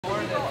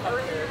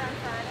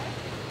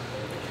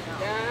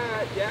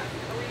Yeah.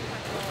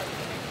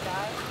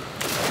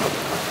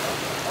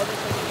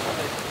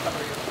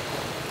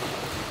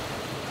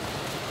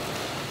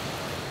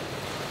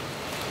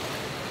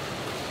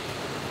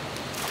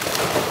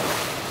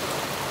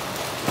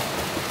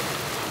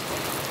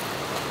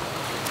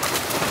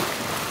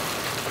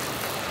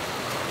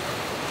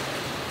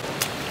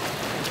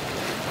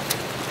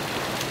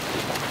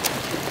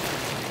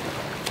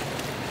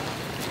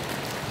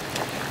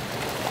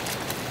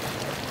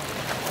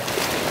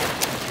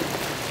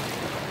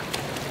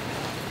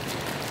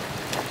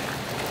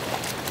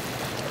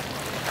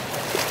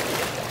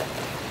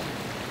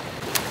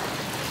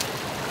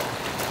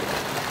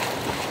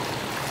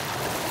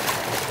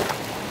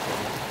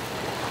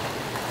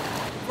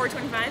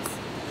 .425s,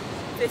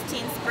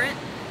 15 sprint.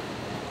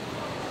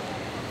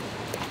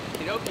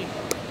 Okey-dokey.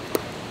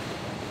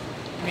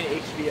 You mean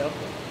HVO?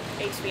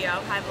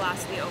 HVO, high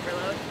velocity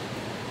overload.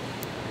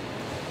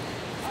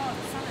 Oh,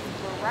 the sun is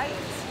bright.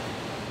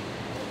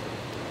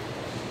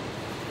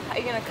 Are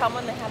you gonna come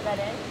when they have that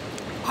in?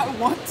 I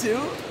want to.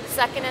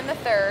 Second and the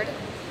third,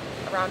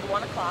 around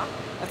 1 o'clock.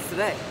 That's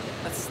today.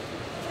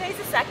 Today's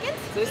the second?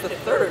 Today's the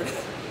third.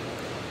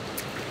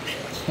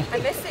 I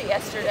missed it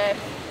yesterday.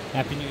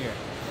 Happy New Year.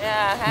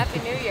 Yeah, Happy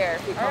New Year.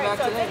 We come All right, back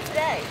so today. it's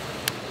today.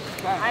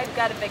 Okay. I've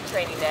got a big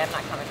training day. I'm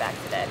not coming back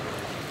today.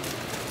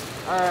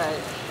 All right.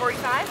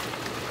 45?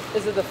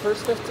 Is it the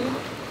first 15?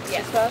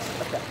 Yes. This fast?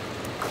 Okay.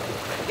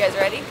 You guys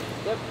ready?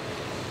 Yep.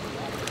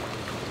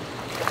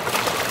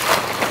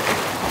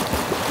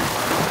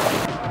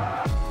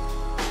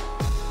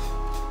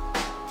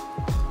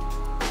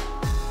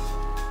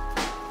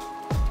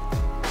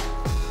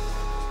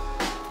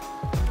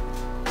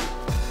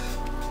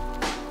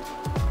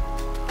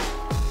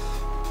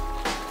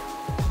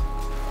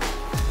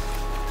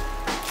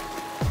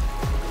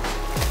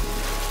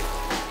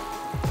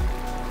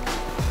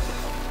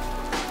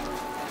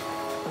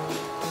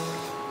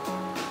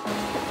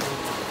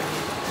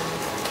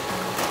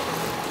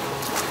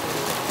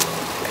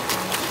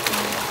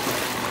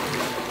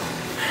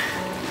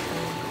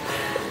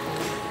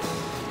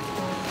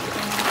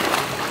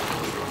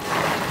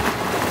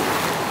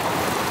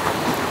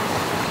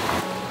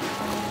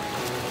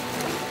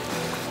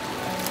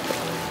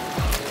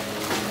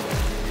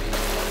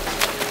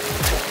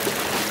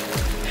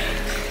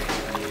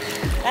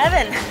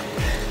 Evan!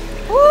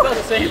 It's Woo! about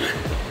the same.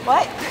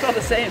 What? It's about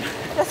the same.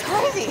 That's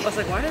crazy. I was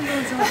like, why am I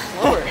going so much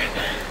slower?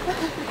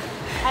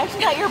 I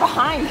actually thought you were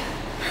behind.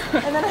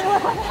 And then I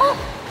went like, oh.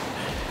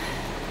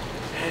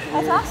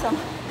 That's awesome.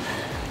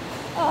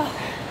 Oh.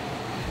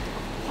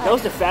 That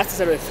was the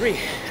fastest out of the three,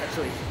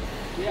 actually.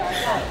 Yeah, I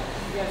thought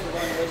you guys were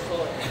going way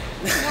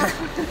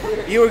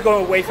slower. You were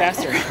going way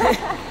faster.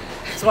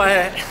 That's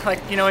why,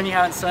 like, you know, when you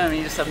haven't swum,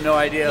 you just have no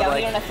idea. Yeah,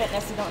 like, when you don't have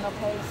fitness, you don't know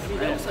pace. I mean,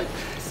 that was like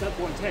sub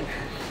 110 I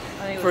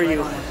think it was for right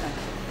you. on 110.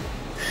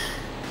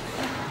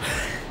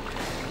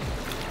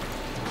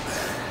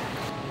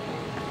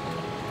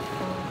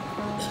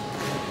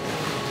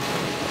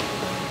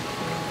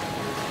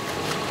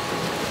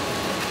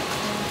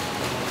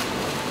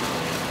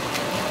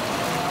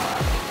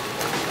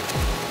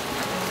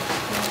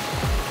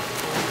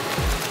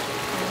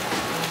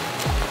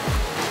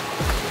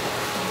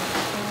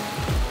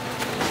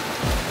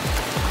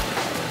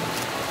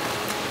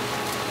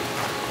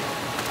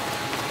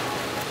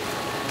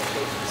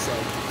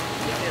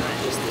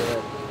 Just do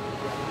it.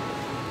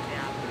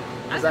 Yeah.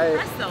 I was 'Cause I-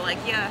 impressed though, like,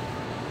 yeah,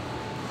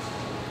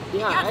 you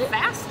Yeah, got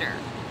faster.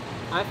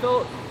 I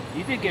felt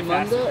You did get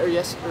Monday faster. or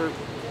yes or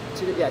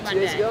 2 days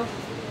Monday. ago.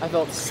 I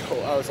felt so.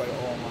 I was like,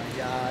 oh my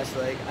gosh!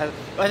 Like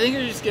I think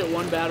you just get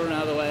one bad one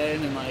out of the way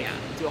and then like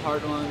do a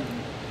hard one.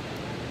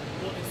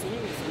 Well, and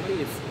swimming with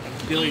somebody is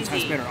a billion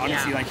times Easy. better.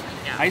 Honestly, Yeah. like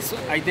Yeah.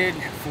 I did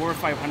 400 or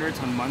 500s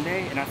on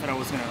Monday, and I thought I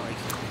was gonna like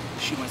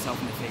shoot myself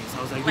in the face.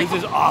 I was like, Like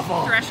this is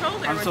awful.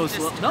 threshold, or I'm was so it just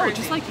slow. No, cruising?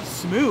 just like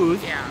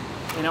smooth. Yeah.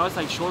 And I was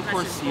like short That's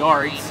course just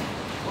yards,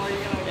 boring.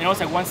 and I was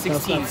like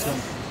 116.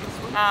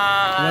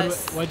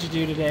 What'd you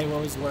do today?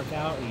 What was the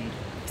workout?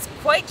 It's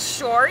quite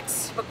short,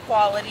 but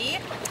quality.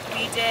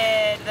 We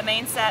did, the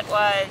main set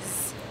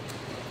was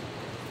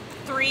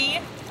 3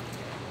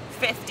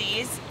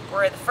 50s,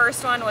 where the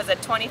first one was a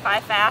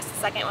 25 fast, the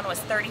second one was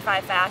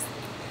 35 fast,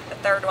 the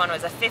third one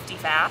was a 50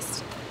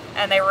 fast,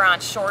 and they were on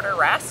shorter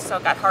rests, so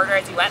it got harder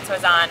as you went. So it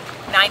was on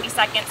 90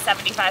 seconds,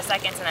 75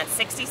 seconds, and then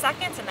 60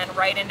 seconds, and then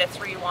right into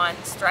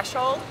 3-1's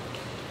threshold.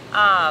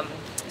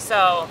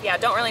 So yeah,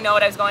 don't really know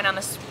what I was going on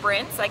the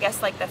sprints. I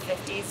guess like the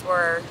 50s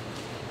were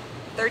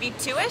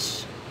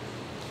 32-ish.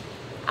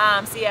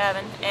 So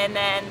yeah, and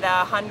then the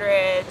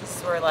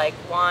 100s were like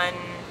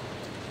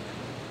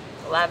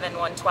 111,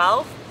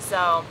 112.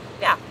 So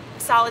yeah,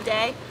 solid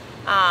day.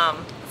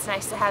 It's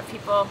nice to have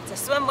people to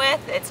swim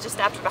with. It's just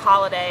after the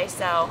holiday,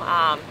 so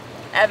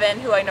Evan,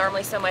 who I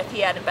normally swim with,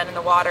 he hadn't been in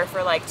the water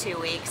for like 2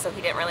 weeks, so he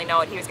didn't really know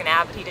what he was gonna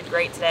have, but he did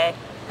great today.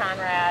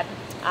 Conrad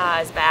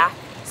is back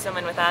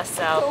swimming with us,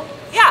 so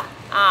yeah,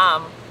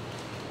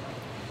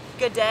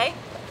 good day,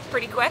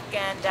 pretty quick,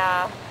 and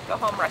go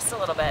home, rest a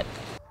little bit.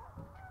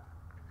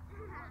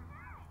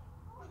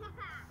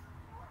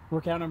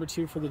 Workout number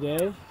 2 for the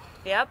day.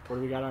 Yep. What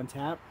do we got on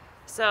tap?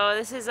 So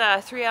this is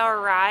a 3-hour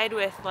ride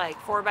with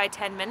like 4 by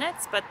 10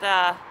 minutes, but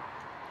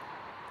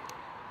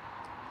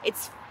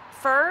it's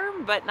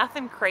firm, but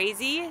nothing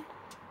crazy.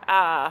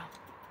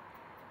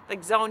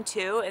 Like zone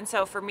 2, and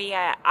so for me,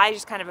 I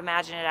just kind of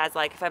imagine it as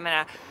like if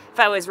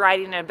I was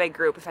riding in a big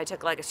group, if I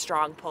took like a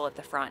strong pull at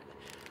the front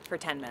for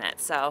 10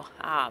 minutes. So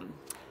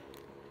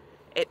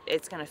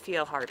it's gonna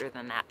feel harder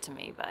than that to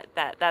me, but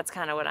that's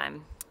kind of what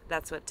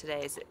that's what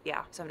today is.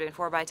 Yeah, so I'm doing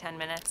 4 by 10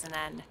 minutes and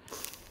then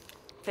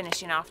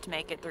finishing off to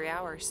make it 3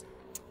 hours.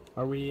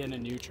 Are we in a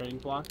new training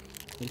block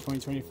in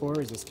 2024,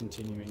 or is this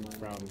continuing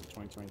from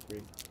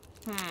 2023?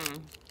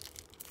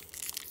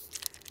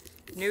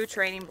 New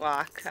training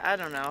block. I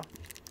don't know.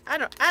 I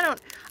don't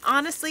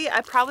honestly,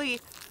 I probably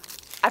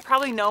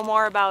know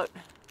more about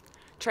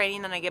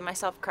training than I give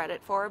myself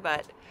credit for,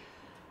 but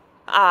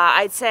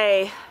I'd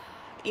say,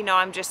 you know,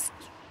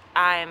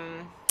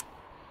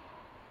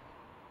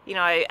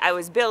 I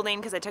was building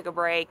because I took a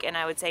break, and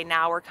I would say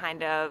now we're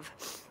kind of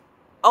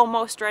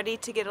almost ready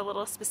to get a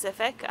little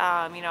specific.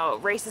 You know,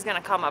 race is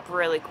gonna come up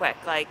really quick.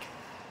 Like,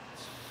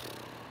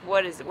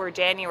 we're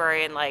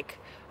January, and like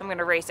I'm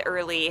gonna race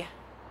early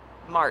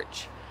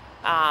March.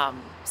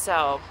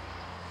 So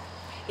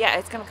yeah,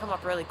 it's gonna come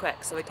up really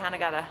quick, so we kind of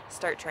gotta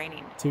start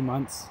training. 2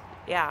 months.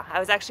 Yeah, I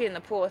was actually in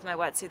the pool with my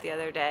wetsuit the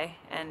other day,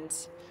 and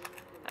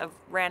a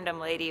random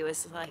lady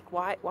was like,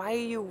 why are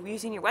you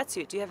using your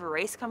wetsuit? Do you have a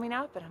race coming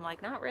up? And I'm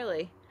like, not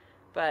really,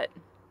 but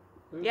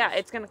yeah,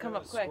 it's gonna come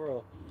up quick.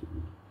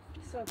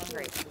 So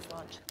hungry for this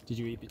lunch. Did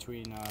you eat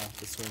between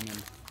the swim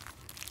and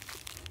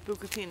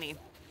Bucatini,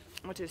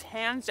 which is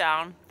hands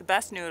down the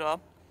best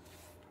noodle.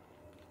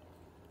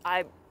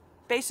 I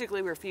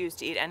basically refuse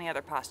to eat any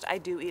other pasta. I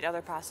do eat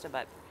other pasta,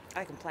 but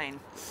I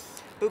complain.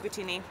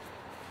 Bucatini,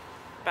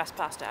 best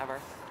pasta ever.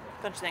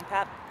 Don't you think,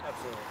 Pat?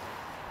 Absolutely.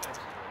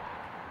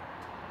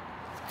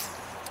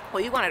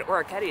 Well, you wanted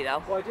Orecchiette,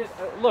 though. Well, I did.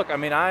 Look, I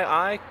mean,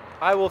 I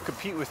will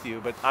compete with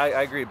you, but I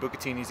agree.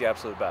 Bucatini's the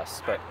absolute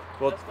best. But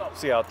we'll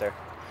see you out there.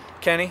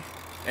 Kenny,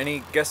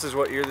 any guesses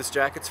what year this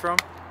jacket's from?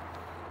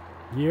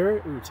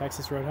 year? Ooh,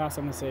 Texas Roadhouse.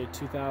 I'm gonna say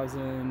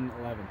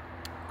 2011.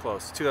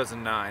 Close.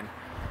 2009.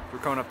 We're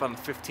coming up on the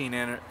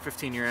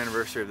 15-year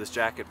anniversary of this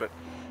jacket, but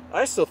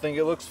I still think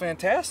it looks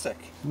fantastic.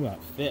 Ooh,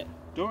 that fit.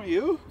 Don't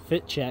you?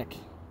 Fit check.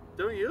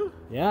 Don't you?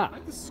 Yeah. I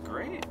think this is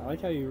great. I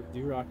like how you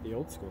do rock the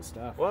old school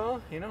stuff.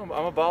 Well, you know,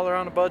 I'm a baller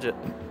on a budget.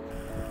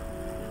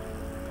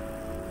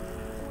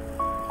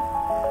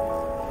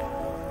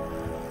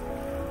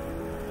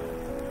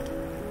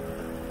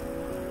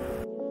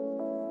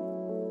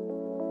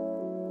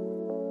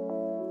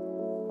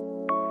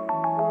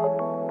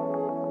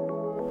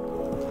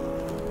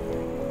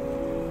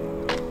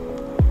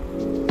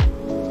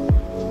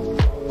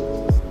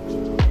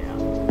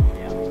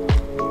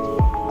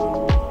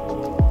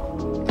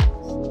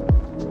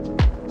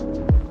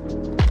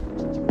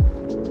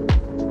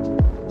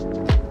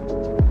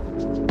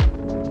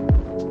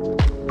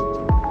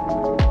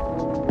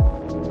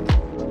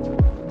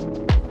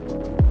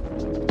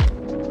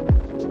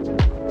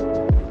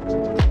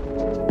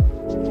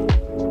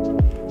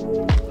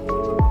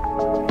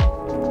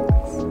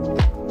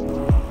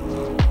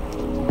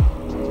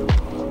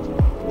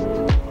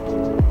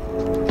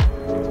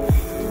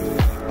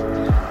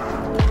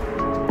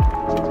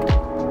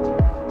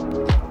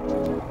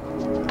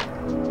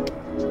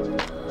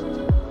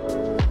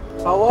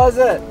 How was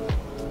it?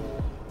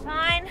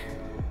 Fine.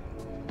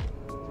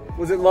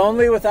 Was it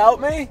lonely without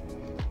me?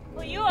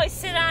 Well, you always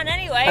sit on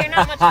anyway. You're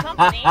not much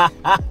company.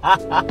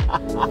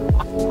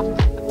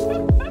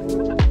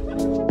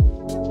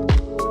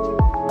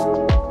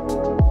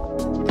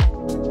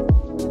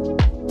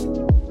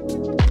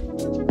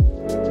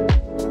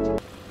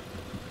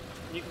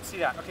 You can see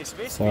that. Okay, so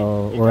basically,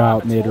 So you we're got out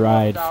a total of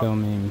mid-ride about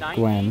filming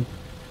 90 Gwen.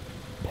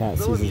 Pat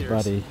sees his millimeters.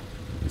 buddy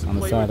There's a on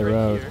the plate side of the right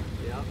road. here.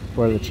 Yeah.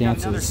 What are the And you got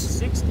another chances?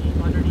 60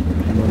 underneath the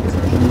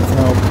He needs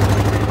help.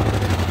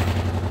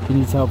 He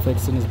needs help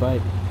fixing his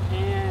bike.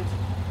 And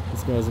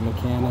This guy's a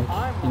mechanic,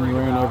 I'm and you're worried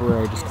wearing about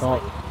overwear. Just is, call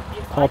like,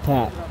 if I call keep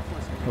Pat. it up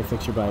close, He'll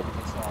fix your bike.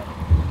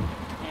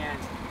 And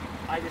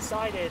I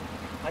decided,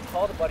 I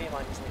called a buddy of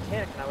mine who's a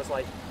mechanic, and I was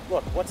like,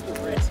 look, what's the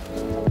risk?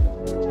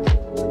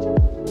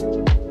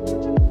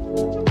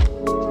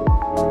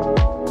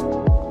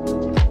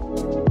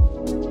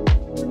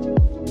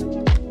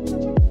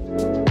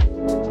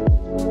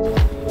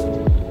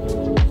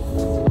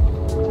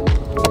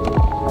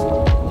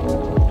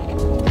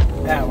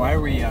 Pat, why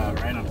are we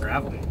riding on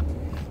gravel?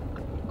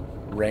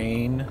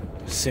 Rain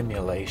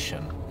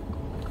simulation.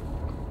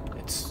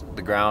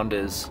 The ground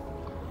is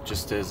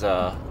just as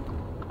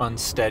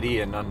unsteady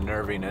and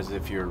unnerving as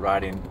if you're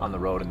riding on the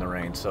road in the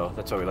rain, so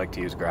that's why we like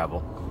to use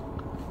gravel.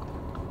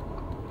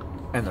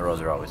 And the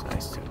roads are always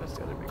nice too, that's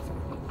the other big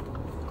thing.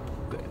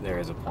 But there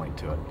is a point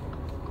to it.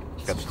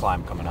 You've got the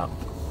climb coming up.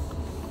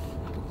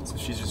 So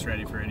she's just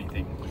ready for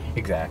anything.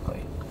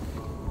 Exactly.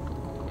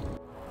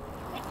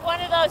 It's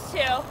one of those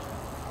two.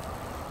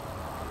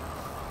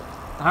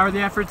 How are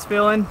the efforts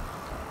feeling?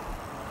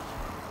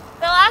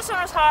 The last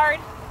one was hard.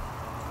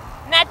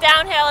 And that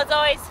downhill is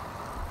always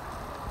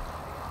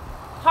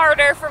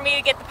harder for me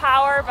to get the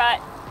power, but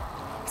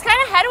it's kind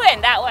of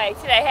headwind that way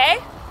today, hey?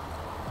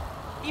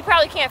 You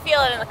probably can't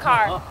feel it in the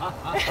car.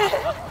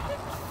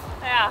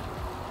 Yeah.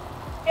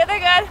 Yeah, they're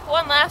good.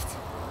 One left.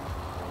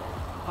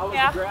 How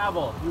was the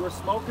gravel? You were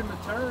smoking the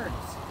turns.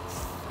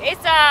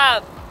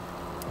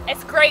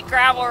 It's great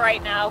gravel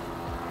right now.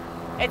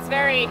 It's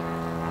very,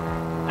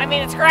 I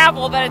mean, it's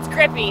gravel, but it's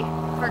grippy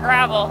for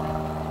gravel.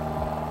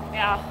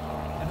 Yeah.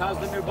 And how's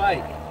the new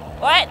bike?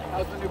 What?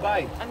 How's the new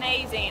bike?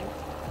 Amazing.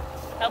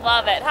 I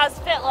love it. How's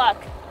the fit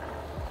look?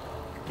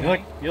 You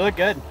look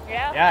good.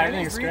 Yeah? Yeah,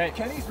 everything's great.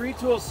 Kenny's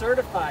retool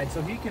certified,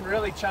 so he can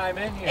really chime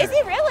in here. Is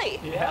he really?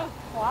 Yeah.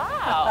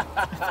 Wow.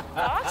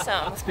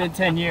 Awesome. It's been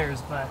 10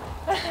 years, but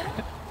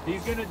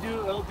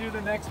he'll do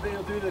the next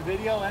video, he'll do the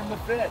video and the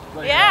fit.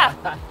 But yeah.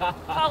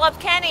 Call up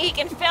Kenny, he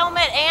can film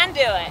it and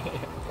do it.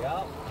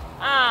 Yeah.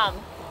 All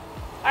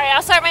right,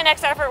 I'll start my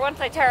next effort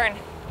once I turn.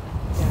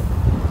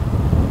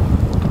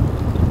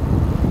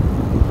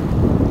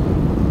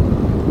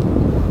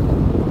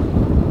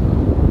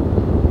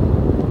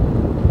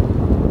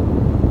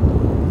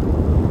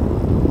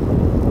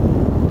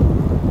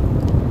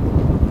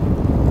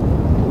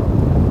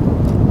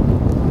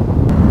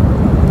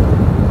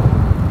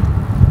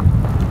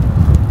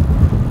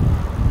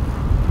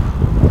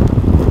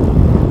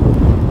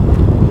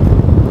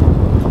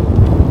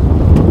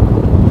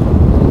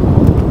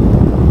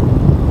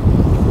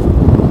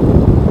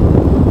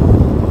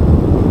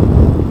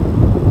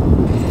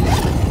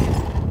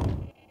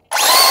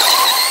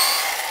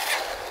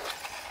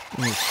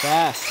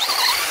 Fast.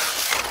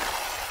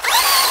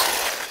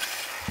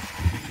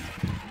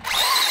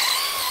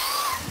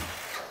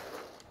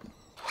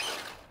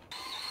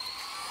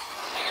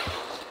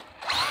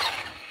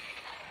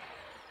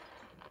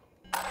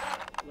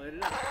 Light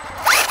it up.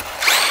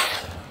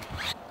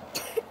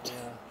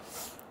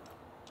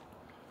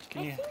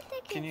 Yeah.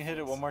 Can you hit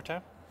it one more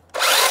time?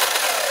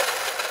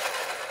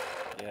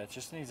 Yeah, it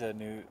just needs a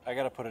new. I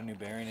gotta put a new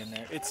bearing in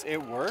there.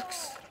 It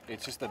works.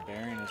 It's just the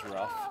bearing is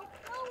rough.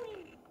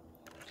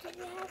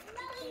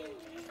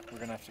 We're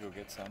gonna have to go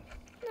get some.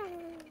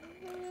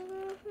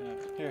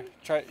 Yeah.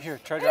 Try driving.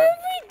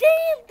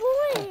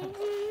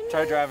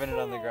 Try driving it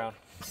on the ground.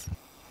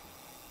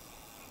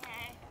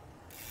 Hey.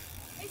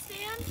 Hey,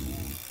 Stan.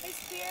 Hey,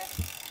 Spear.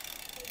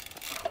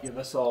 Give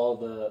us all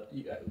the.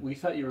 We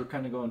thought you were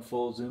kind of going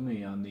full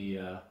zoomy on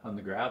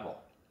the gravel.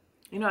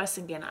 You know, I was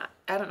thinking,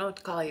 I don't know what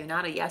to call you.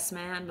 Not a yes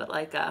man, but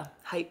like a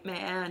hype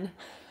man.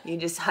 You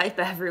just hype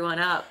everyone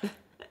up.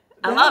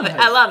 I love it.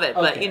 Okay,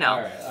 But you know,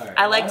 all right.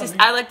 I like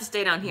to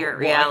stay down here at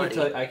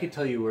reality. I could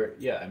tell you where.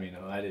 Yeah, I mean,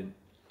 I didn't.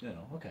 You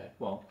know. Okay.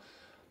 Well.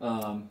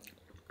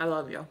 I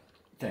love you.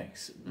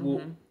 Thanks.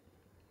 We'll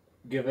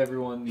give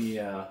everyone the.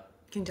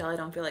 Can you tell I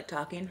don't feel like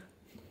talking?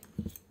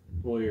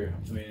 Well,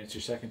 it's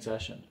your second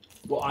session.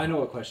 Well, I know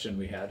what question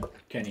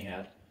Kenny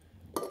had.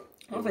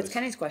 Well, if it's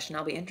Kenny's question,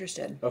 I'll be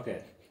interested.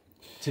 Okay.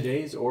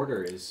 Today's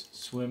order is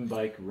swim,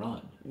 bike,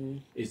 run.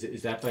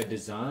 Is that by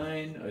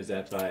design? Or is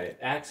that by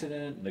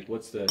accident? Like,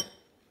 what's the...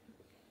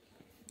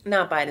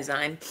 Not by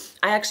design.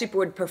 I actually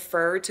would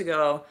prefer to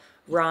go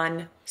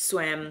run,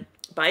 swim,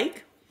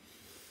 bike.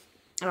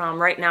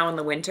 Right now in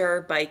the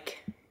winter,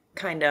 bike I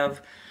kind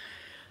of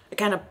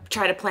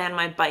try to plan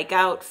my bike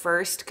out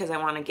first because I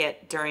want to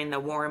get during the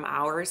warm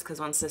hours, because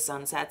once the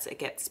sun sets, it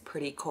gets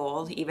pretty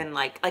cold. Even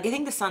like I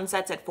think the sun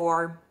sets at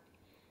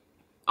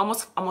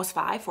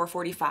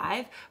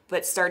 4:45,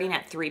 but starting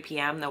at 3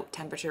 p.m. the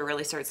temperature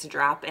really starts to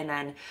drop. And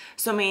then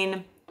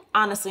swimming,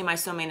 honestly, my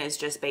swimming is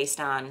just based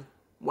on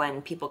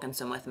when people can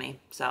swim with me.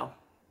 So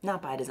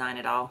not by design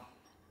at all,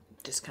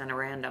 just kind of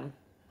random.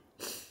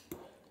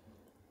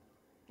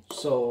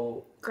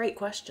 So great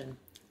question.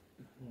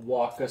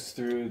 Walk us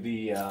through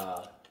the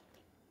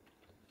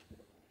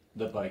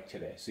bike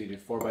today. So you do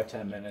 4 by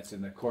 10 minutes,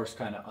 and the course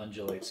kind of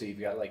undulates. So you've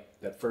got like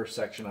that first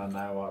section on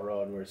 9 Watt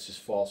Road where it's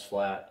just falls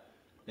flat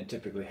and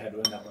typically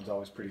headwind. That one's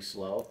always pretty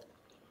slow.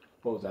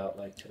 What was that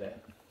like today?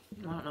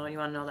 I don't know. You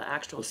want to know the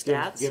actual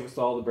stats? Give us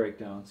all the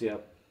breakdowns.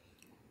 Yep.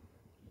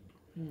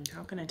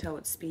 How can I tell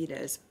what speed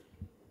is?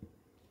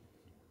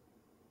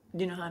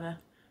 Do you know how to?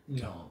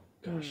 No.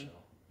 Gosh, no.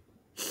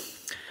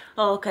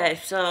 Oh, okay,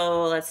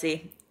 so let's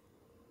see.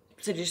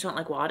 So you just want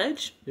like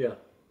wattage? Yeah.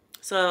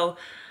 So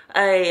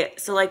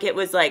it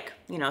was like,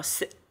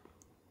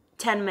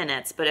 10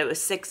 minutes, but it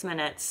was 6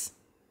 minutes,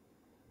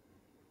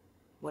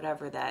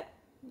 whatever that,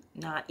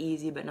 not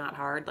easy but not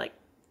hard, like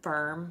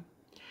firm,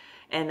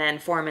 and then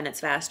 4 minutes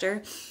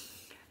faster.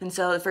 And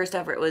so the first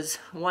effort was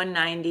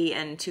 190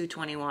 and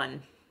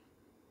 221.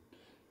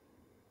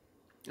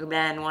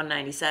 Then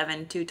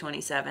 197,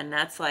 227.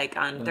 That's like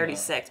on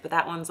 36, but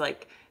that one's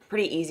like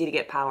pretty easy to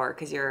get power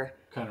because you're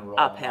kind of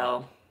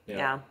uphill.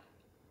 Yeah.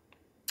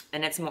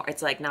 And it's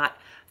like not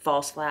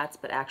false flats,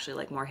 but actually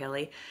like more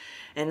hilly.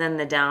 And then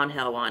the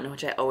downhill one,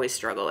 which I always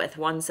struggle with,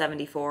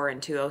 174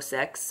 and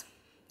 206.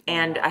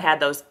 And I had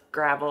those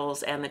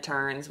gravels and the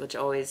turns, which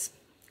always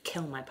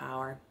kill my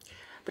power.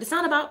 But it's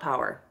not about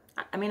power.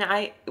 I mean,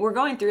 we're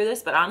going through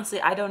this, but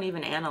honestly, I don't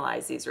even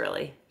analyze these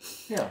really.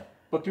 Yeah,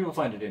 but people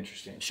find it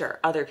interesting. Sure,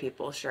 other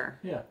people, sure.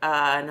 Yeah.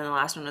 And then the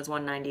last one was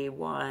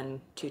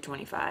 191,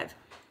 225.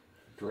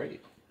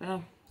 Great.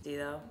 Oh, see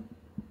though.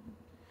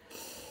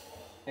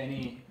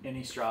 Any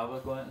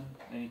Strava, Gwen?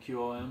 Any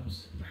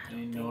QOMs?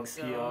 Any note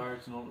so.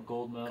 PRs? No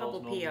gold medals? A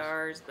couple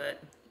PRs,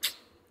 but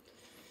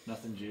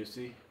nothing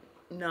juicy.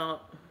 no,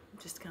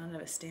 just kind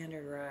of a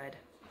standard ride.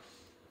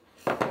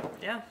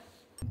 Yeah.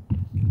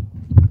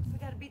 We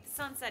gotta beat the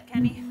sunset,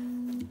 Kenny.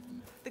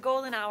 The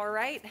golden hour,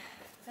 right?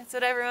 That's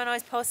what everyone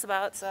always posts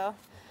about, so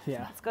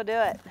Yeah. Let's go do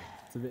it.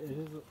 it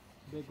is a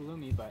bit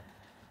gloomy, but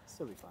it'll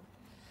still be fun.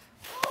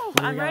 Oh,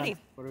 I'm ready.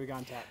 What do we got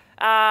on tap?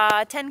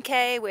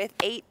 10K with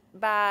 8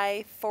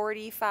 by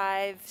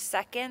 45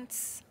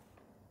 seconds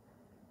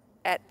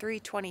at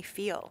 320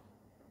 feel.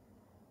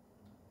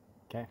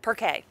 Okay. Per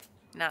K,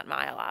 not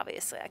mile,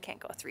 obviously. I can't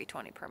go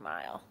 320 per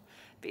mile.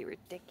 Be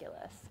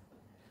ridiculous.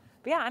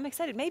 But yeah, I'm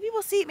excited. Maybe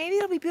we'll see. Maybe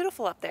it'll be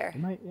beautiful up there. It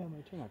might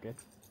turn out good.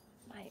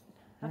 Might.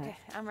 All Okay,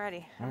 right. I'm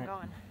ready. All I'm right.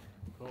 going.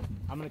 Cool.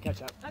 I'm gonna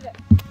catch up. Okay.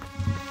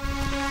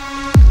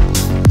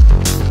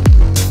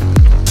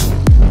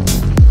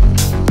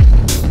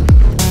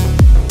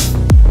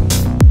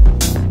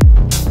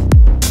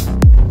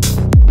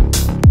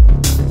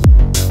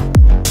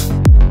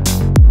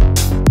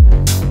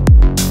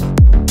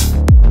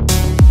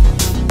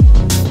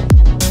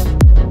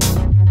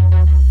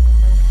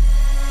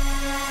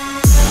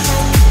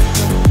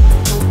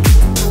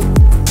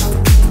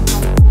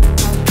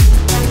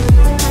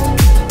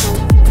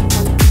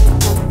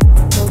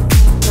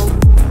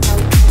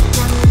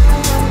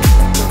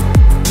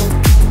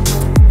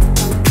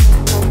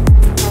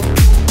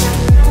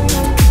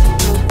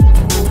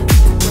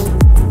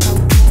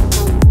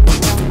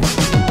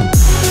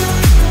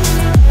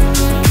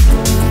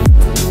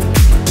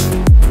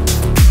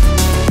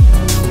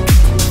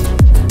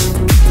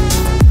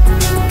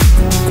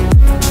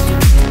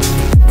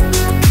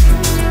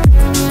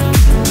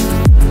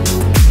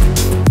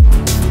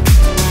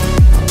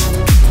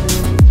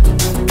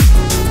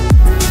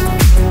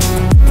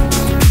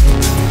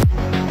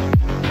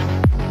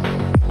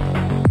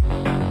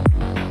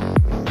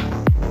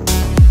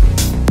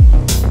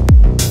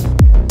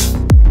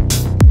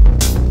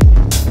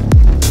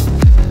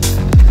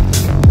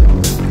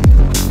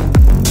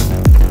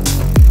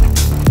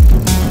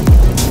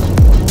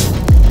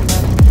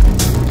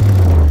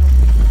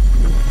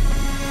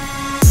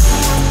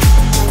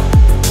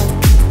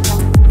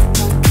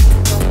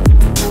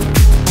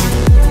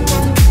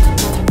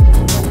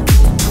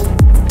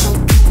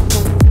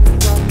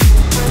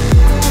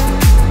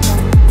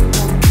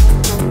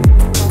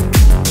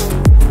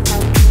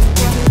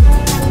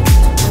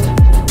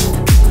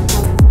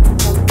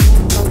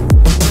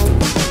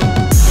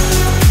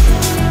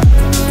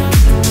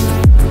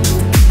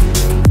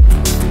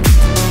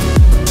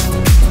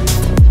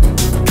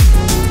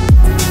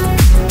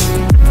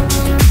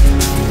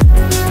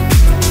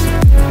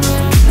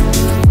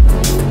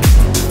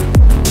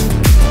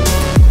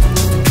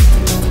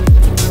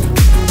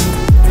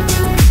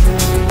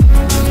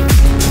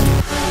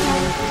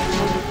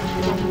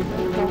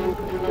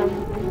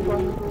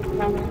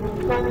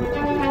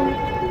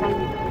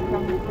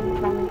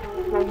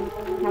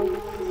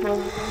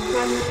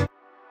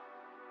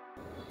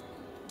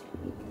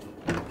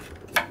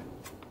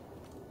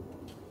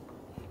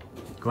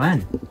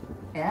 Gwen,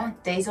 Yeah,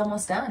 day's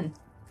almost done.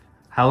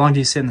 how long do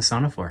you sit in the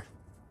sauna for?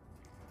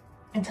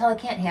 Until I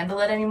can't handle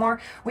it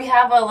anymore. We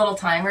have a little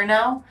timer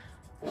now.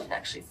 We should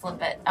actually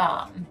flip it.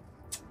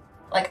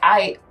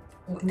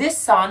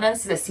 This sauna,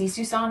 this is a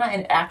Sisu sauna,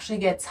 and it actually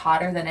gets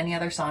hotter than any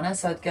other sauna.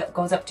 So it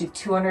goes up to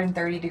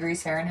 230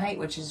 degrees Fahrenheit,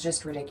 which is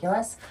just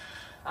ridiculous.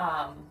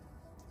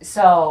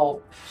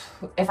 So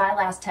if I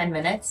last 10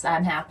 minutes,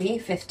 I'm happy.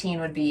 15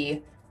 would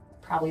be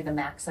probably the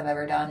max I've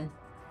ever done.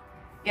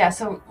 Yeah,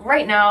 so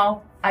right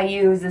now I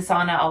use the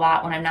sauna a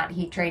lot when I'm not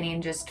heat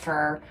training, just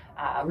for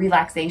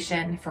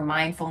relaxation, for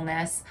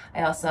mindfulness.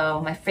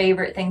 My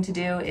favorite thing to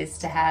do is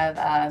to have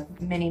a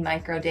mini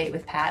micro date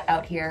with Pat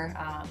out here.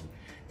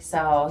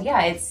 So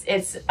yeah,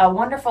 it's a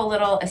wonderful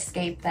little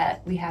escape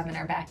that we have in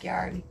our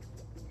backyard.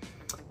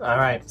 All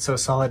right, so a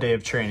solid day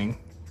of training,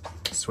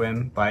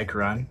 swim, bike,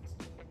 run,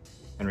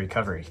 and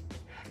recovery.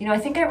 You know, I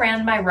think I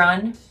ran my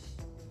run,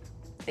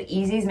 the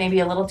easies,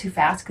 maybe a little too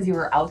fast because you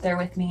were out there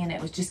with me and it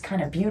was just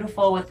kind of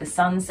beautiful with the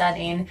sun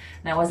setting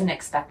and I wasn't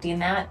expecting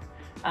that.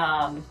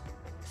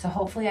 So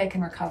hopefully I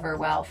can recover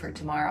well for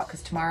tomorrow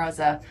because tomorrow's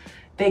a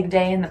big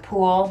day in the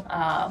pool.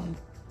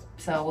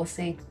 So we'll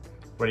see.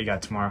 What do you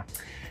got tomorrow?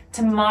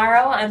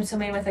 Tomorrow I'm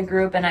swimming with a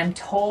group and I'm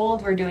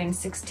told we're doing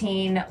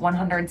 16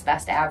 100s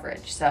best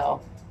average.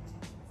 So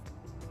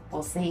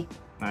we'll see.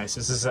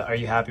 Nice. Are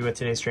you happy with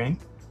today's training?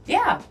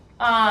 Yeah.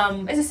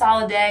 It's a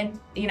solid day.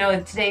 You know,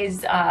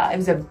 today's, it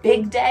was a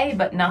big day,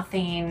 but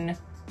nothing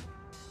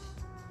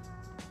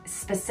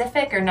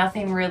specific or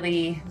nothing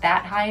really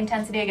that high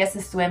intensity. I guess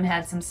the swim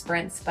had some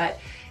sprints, but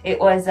it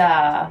was,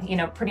 you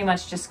know, pretty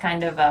much just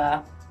kind of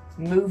a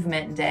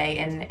movement day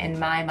in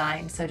my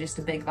mind. So just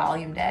a big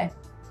volume day.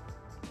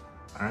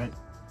 All right.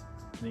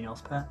 Anything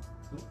else, Pat?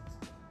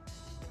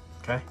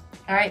 Okay.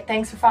 All right,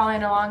 thanks for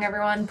following along,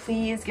 everyone.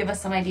 Please give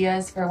us some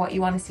ideas for what you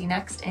want to see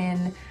next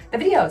in the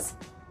videos.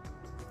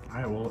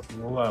 All right,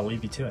 we'll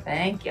leave you to it.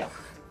 Thank you.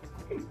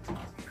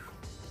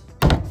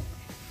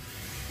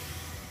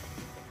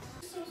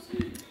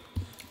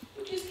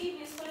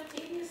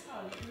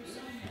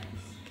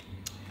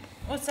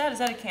 What's that? Is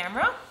that a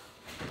camera?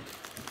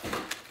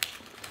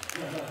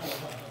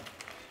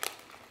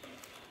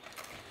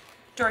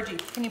 Georgie,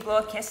 can you blow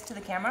a kiss to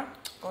the camera?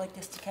 Go like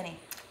this to Kenny.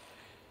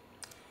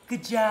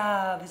 Good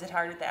job. Is it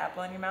hard with the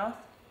apple in your mouth?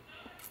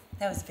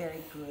 That was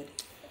very good.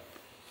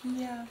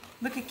 Yeah.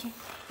 Look at Kenny.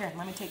 Here,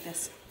 let me take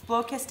this.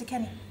 Blow a kiss to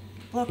Kenny.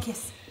 Blow a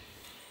kiss.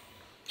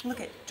 Look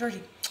at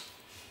Georgie.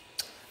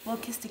 Blow a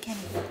kiss to Kenny.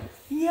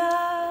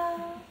 Yeah.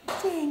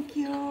 Thank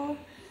you.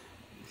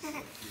 There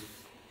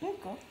you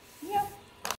go. Yeah.